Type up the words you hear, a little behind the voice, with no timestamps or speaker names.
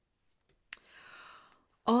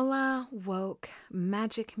Hola, woke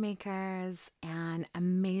magic makers and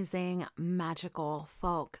amazing magical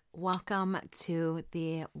folk. Welcome to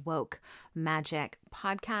the Woke Magic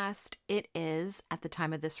Podcast. It is, at the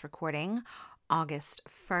time of this recording, August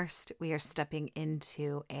 1st. We are stepping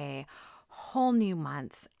into a whole new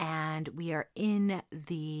month and we are in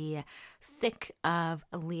the thick of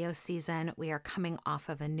Leo season. We are coming off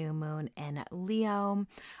of a new moon in Leo.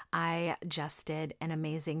 I just did an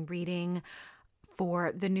amazing reading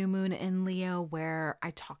for the new moon in Leo, where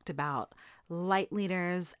I talked about light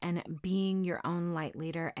leaders and being your own light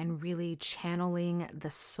leader and really channeling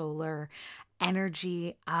the solar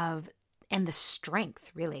energy of and the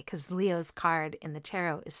strength, really, because Leo's card in the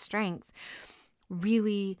tarot is strength,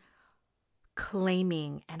 really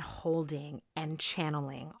claiming and holding and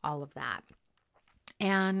channeling all of that.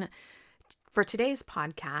 And for today's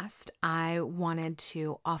podcast, I wanted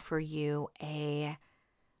to offer you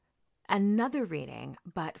another reading,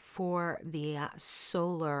 but for the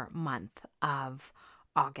solar month of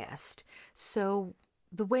August. So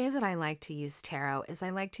the way that I like to use tarot is I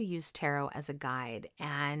like to use tarot as a guide.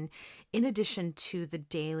 And in addition to the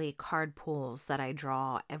daily card pulls that I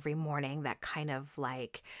draw every morning that kind of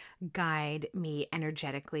like guide me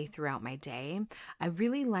energetically throughout my day, I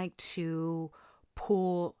really like to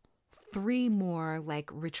pull three more like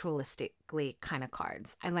ritualistically kind of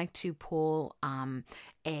cards. I like to pull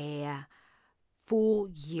a full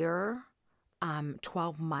year,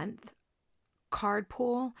 12-month card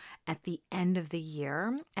pull at the end of the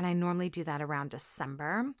year. And I normally do that around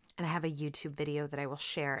December. And I have a YouTube video that I will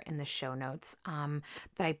share in the show notes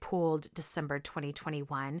that I pulled December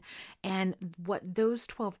 2021. And what those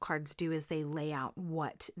 12 cards do is they lay out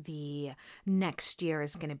what the next year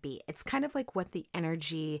is going to be. It's kind of like what the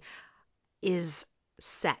energy is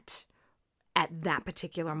set at that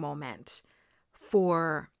particular moment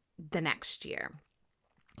for the next year.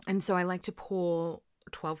 And so I like to pull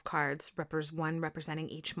 12 cards, one representing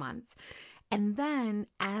each month. And then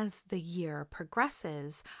as the year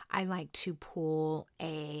progresses, I like to pull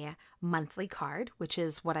a monthly card, which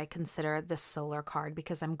is what I consider the solar card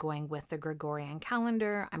because I'm going with the Gregorian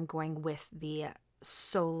calendar. I'm going with the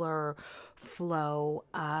solar flow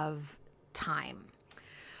of time.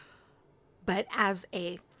 But as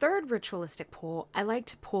a third ritualistic pull, I like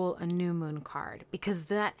to pull a new moon card because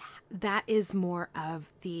that is more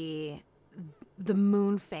of the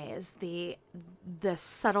moon phase, the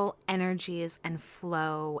subtle energies and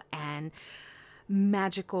flow and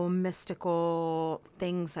magical, mystical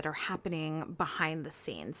things that are happening behind the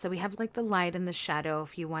scenes. So we have like the light and the shadow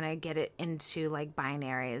if you want to get it into like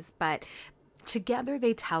binaries, but together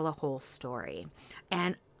they tell a whole story.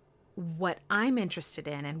 And what I'm interested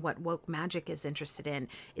in and what woke magic is interested in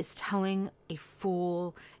is telling a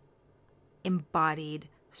full embodied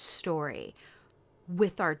story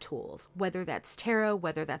with our tools, whether that's tarot,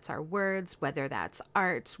 whether that's our words, whether that's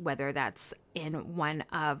art, whether that's in one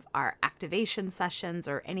of our activation sessions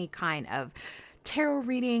or any kind of tarot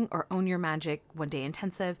reading or Own Your Magic one day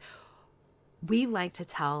intensive. We like to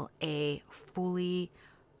tell a fully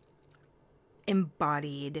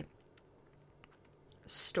embodied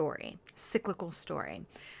story, cyclical story.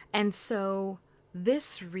 And so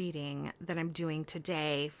this reading that I'm doing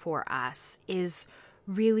today for us is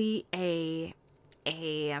really a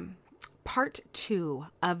part 2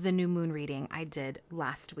 of the new moon reading I did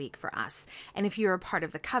last week for us. And if you're a part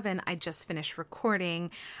of the coven, I just finished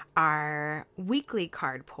recording our weekly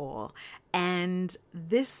card pull, and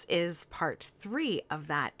this is part 3 of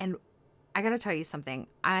that. And I gotta tell you something.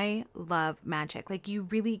 I love magic. Like, you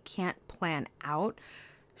really can't plan out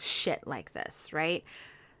shit like this, right?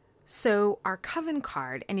 So our coven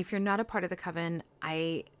card, and if you're not a part of the coven,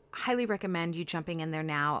 I highly recommend you jumping in there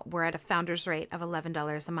now. We're at a founder's rate of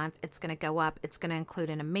 $11 a month. It's going to go up. It's going to include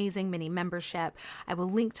an amazing mini membership. I will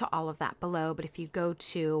link to all of that below. But if you go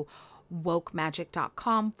to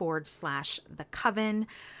wokemagic.com/the coven,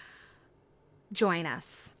 join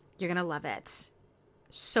us. You're going to love it.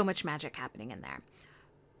 So much magic happening in there.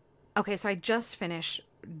 Okay, so I just finished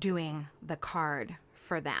doing the card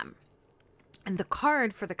for them. And the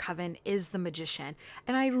card for the coven is the Magician.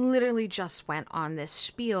 And I literally just went on this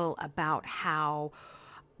spiel about how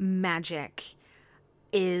magic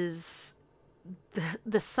is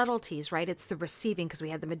the subtleties, right? It's the receiving, because we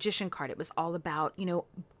had the Magician card. It was all about,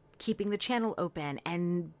 keeping the channel open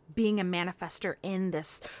and being a manifester in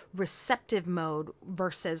this receptive mode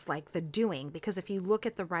versus like the doing. Because if you look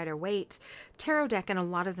at the Rider-Waite tarot deck and a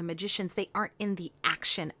lot of the magicians, they aren't in the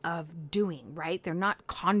action of doing, right? They're not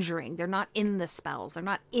conjuring. They're not in the spells. They're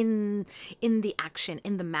not in the action,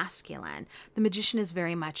 in the masculine. The magician is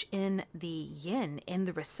very much in the yin, in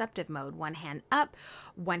the receptive mode. One hand up,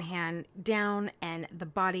 one hand down, and the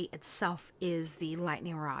body itself is the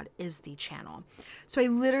lightning rod, is the channel. So I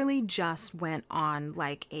literally just went on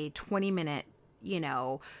like a 20-minute,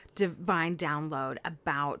 divine download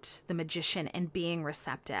about the magician and being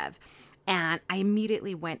receptive. And I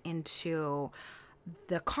immediately went into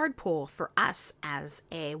the card pool for us as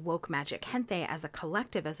a Woke Magic Gente, as a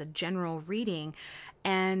collective, as a general reading.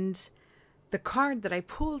 And the card that I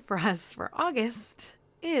pulled for us for August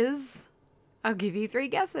is, I'll give you 3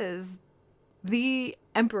 guesses, the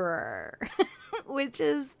Emperor, which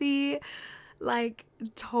is the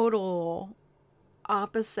total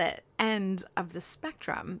opposite end of the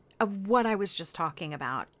spectrum of what I was just talking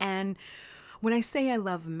about. And when I say I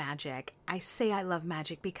love magic, I say I love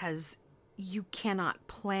magic because you cannot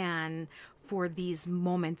plan for these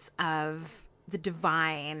moments of the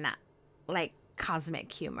divine,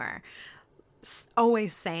 cosmic humor.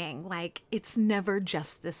 Always saying, it's never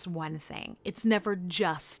just this one thing. It's never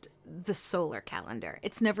just the solar calendar.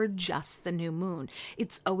 It's never just the new moon.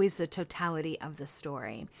 It's always the totality of the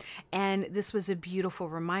story. And this was a beautiful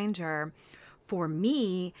reminder for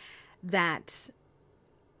me that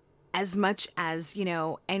as much as,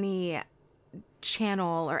 any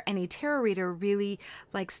channel or any tarot reader really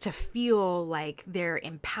likes to feel like they're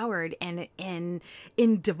empowered and in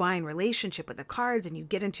divine relationship with the cards, and you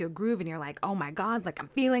get into a groove and you're like, oh my God, I'm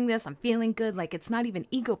feeling this, I'm feeling good. It's not even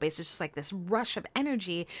ego based. It's just this rush of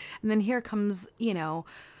energy. And then here comes, the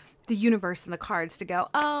universe and the cards to go,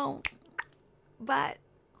 oh, but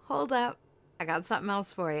hold up. I got something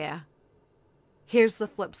else for you. Here's the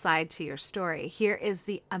flip side to your story. Here is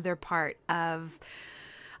the other part of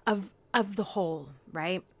the whole,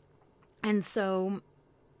 right? And so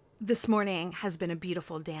this morning has been a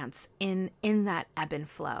beautiful dance in that ebb and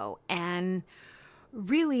flow. And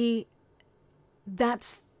really,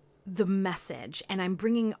 that's the message. And I'm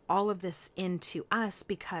bringing all of this into us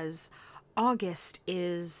because August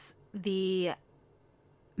is the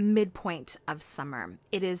midpoint of summer.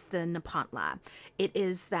 It is the Nepantla. It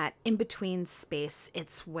is that in-between space.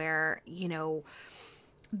 It's where,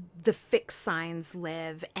 the fixed signs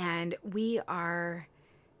live, and we are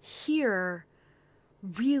here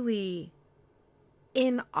really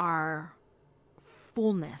in our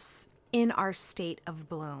fullness, in our state of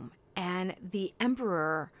bloom. And the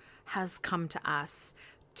Emperor has come to us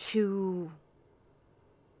to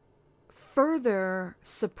further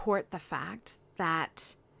support the fact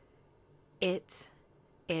that it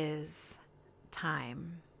is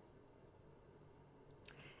time.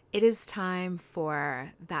 It is time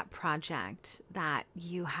for that project that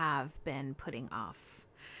you have been putting off.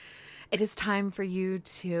 It is time for you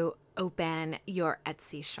to open your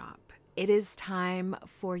Etsy shop. It is time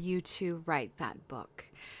for you to write that book.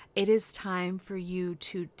 It is time for you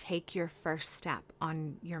to take your first step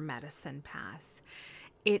on your medicine path.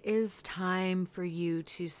 It is time for you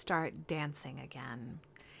to start dancing again.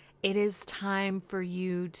 It is time for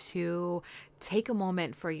you to take a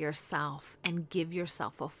moment for yourself and give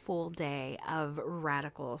yourself a full day of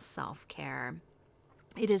radical self-care.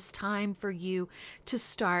 It is time for you to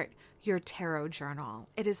start your tarot journal.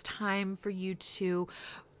 It is time for you to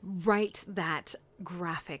write that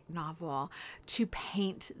graphic novel, to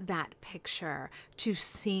paint that picture, to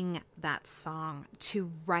sing that song,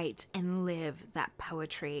 to write and live that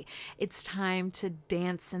poetry. It's time to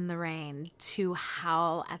dance in the rain, to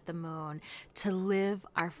howl at the moon, to live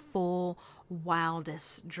our full,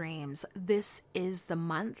 wildest dreams. This is the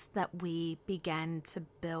month that we begin to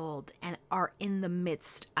build and are in the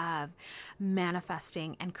midst of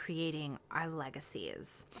manifesting and creating our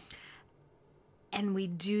legacies. And we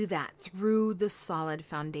do that through the solid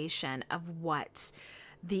foundation of what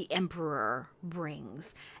the Emperor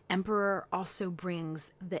brings. Emperor also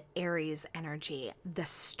brings the Aries energy, the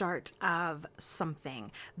start of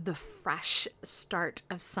something, the fresh start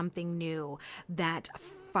of something new, that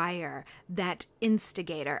fire, that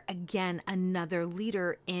instigator. Again, another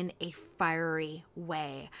leader in a fiery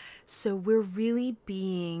way. So we're really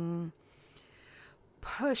being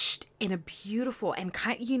pushed in a beautiful and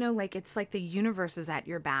it's like the universe is at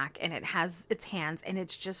your back and it has its hands and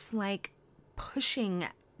it's just pushing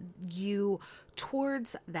you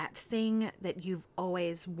towards that thing that you've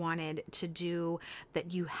always wanted to do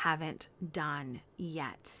that you haven't done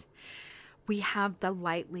yet. We have the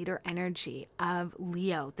light leader energy of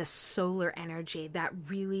Leo, the solar energy, that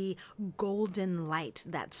really golden light,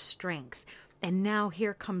 that strength. And now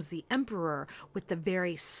here comes the Emperor with the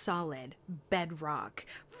very solid, bedrock,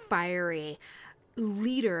 fiery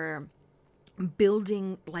leader,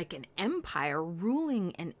 building like an empire,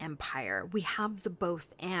 ruling an empire. We have the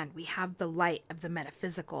both and. We have the light of the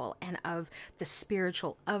metaphysical and of the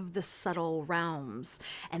spiritual, of the subtle realms.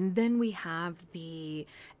 And then we have the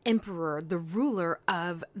emperor, the ruler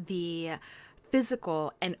of the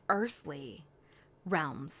physical and earthly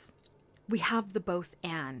realms. We have the both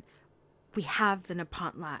and. We have the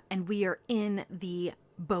Nepantla, and we are in the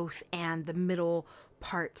both and, the middle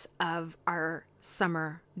parts of our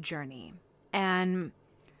summer journey. And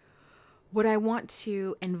what I want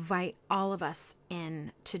to invite all of us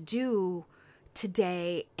in to do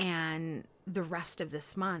today and the rest of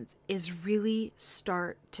this month is really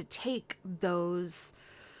start to take those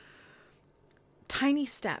tiny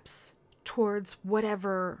steps towards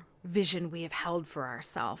whatever vision we have held for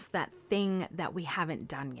ourselves, that thing that we haven't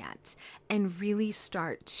done yet, and really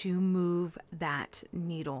start to move that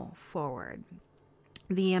needle forward.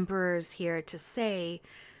 The Emperor is here to say,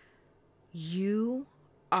 you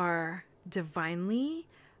are divinely,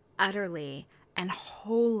 utterly, and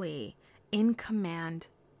wholly in command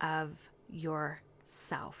of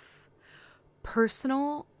yourself.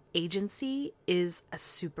 Personal agency is a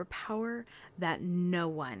superpower that no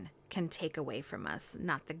one can take away from us.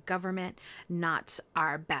 Not the government, not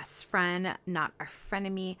our best friend, not our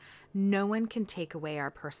frenemy. No one can take away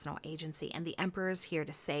our personal agency. And the Emperor is here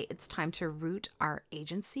to say it's time to root our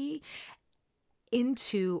agency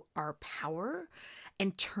into our power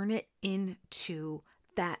and turn it into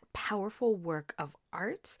that powerful work of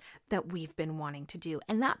art that we've been wanting to do.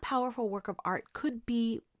 And that powerful work of art could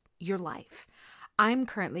be your life. I'm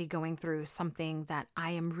currently going through something that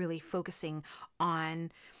I am really focusing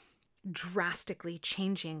on drastically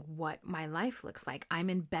changing what my life looks like. I'm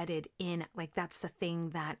embedded in, like, that's the thing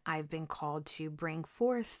that I've been called to bring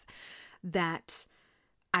forth that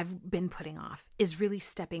I've been putting off, is really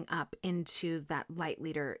stepping up into that light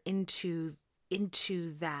leader, into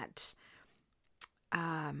that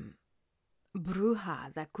bruja,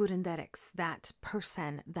 that curanderex, that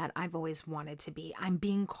person that I've always wanted to be. I'm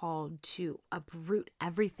being called to uproot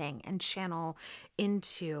everything and channel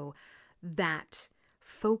into that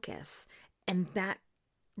focus. And that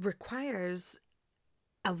requires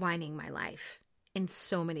aligning my life in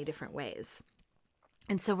so many different ways.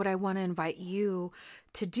 And so what I want to invite you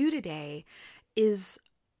to do today is,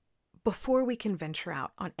 before we can venture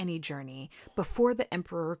out on any journey, before the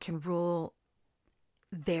Emperor can rule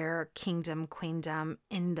their kingdom, queendom,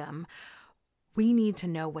 indom, we need to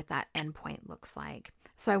know what that endpoint looks like.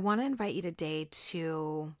 So I want to invite you today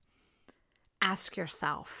to ask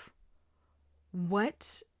yourself,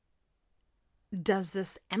 what does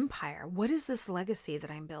this empire, what is this legacy that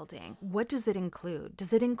I'm building? What does it include?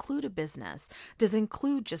 Does it include a business? Does it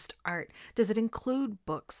include just art? Does it include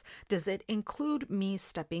books? Does it include me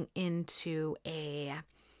stepping into a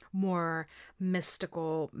more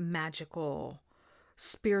mystical, magical,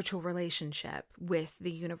 spiritual relationship with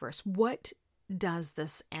the universe? What does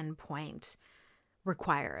this endpoint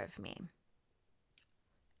require of me?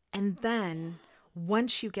 And then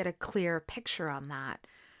once you get a clear picture on that,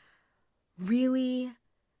 really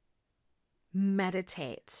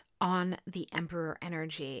meditate on the Emperor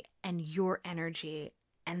energy and your energy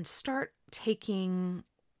and start taking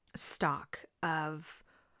stock of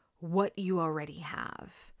what you already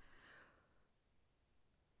have.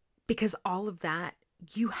 Because all of that,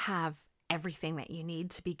 you have everything that you need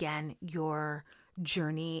to begin your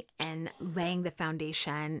journey and laying the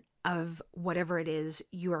foundation of whatever it is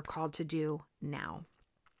you are called to do now.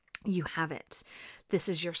 You have it. This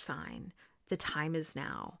is your sign. The time is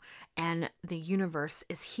now. And the universe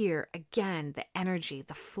is here. Again, the energy,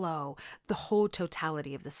 the flow, the whole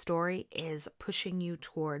totality of the story is pushing you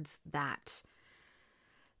towards that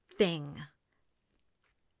thing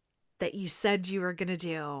that you said you were going to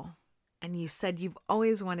do and you said you've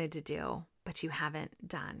always wanted to do, but you haven't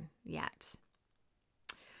done yet.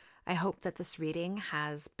 I hope that this reading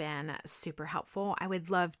has been super helpful. I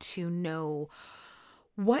would love to know,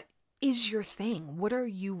 what is your thing? What are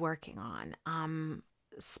you working on?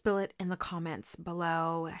 Spill it in the comments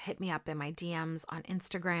below. Hit me up in my DMs on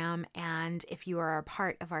Instagram. And if you are a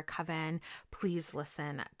part of our coven, please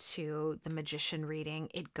listen to the magician reading.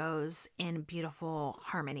 It goes in beautiful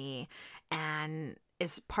harmony and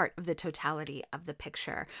is part of the totality of the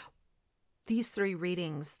picture. These 3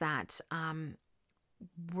 readings that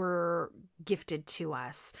were gifted to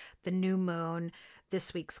us, the new moon,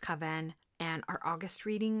 this week's coven, and our August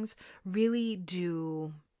readings really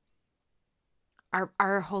do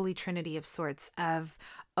our holy trinity of sorts of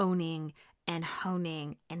owning and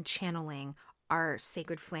honing and channeling our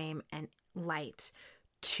sacred flame and light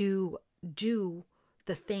to do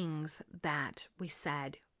the things that we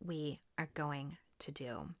said we are going to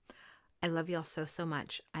do. I love y'all so, so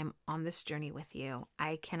much. I'm on this journey with you.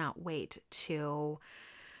 I cannot wait to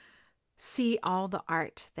see all the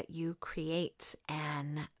art that you create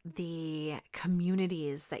and the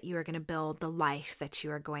communities that you are going to build, the life that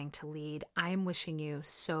you are going to lead. I'm wishing you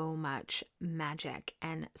so much magic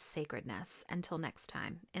and sacredness. Until next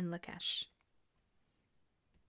time, in Lakesh.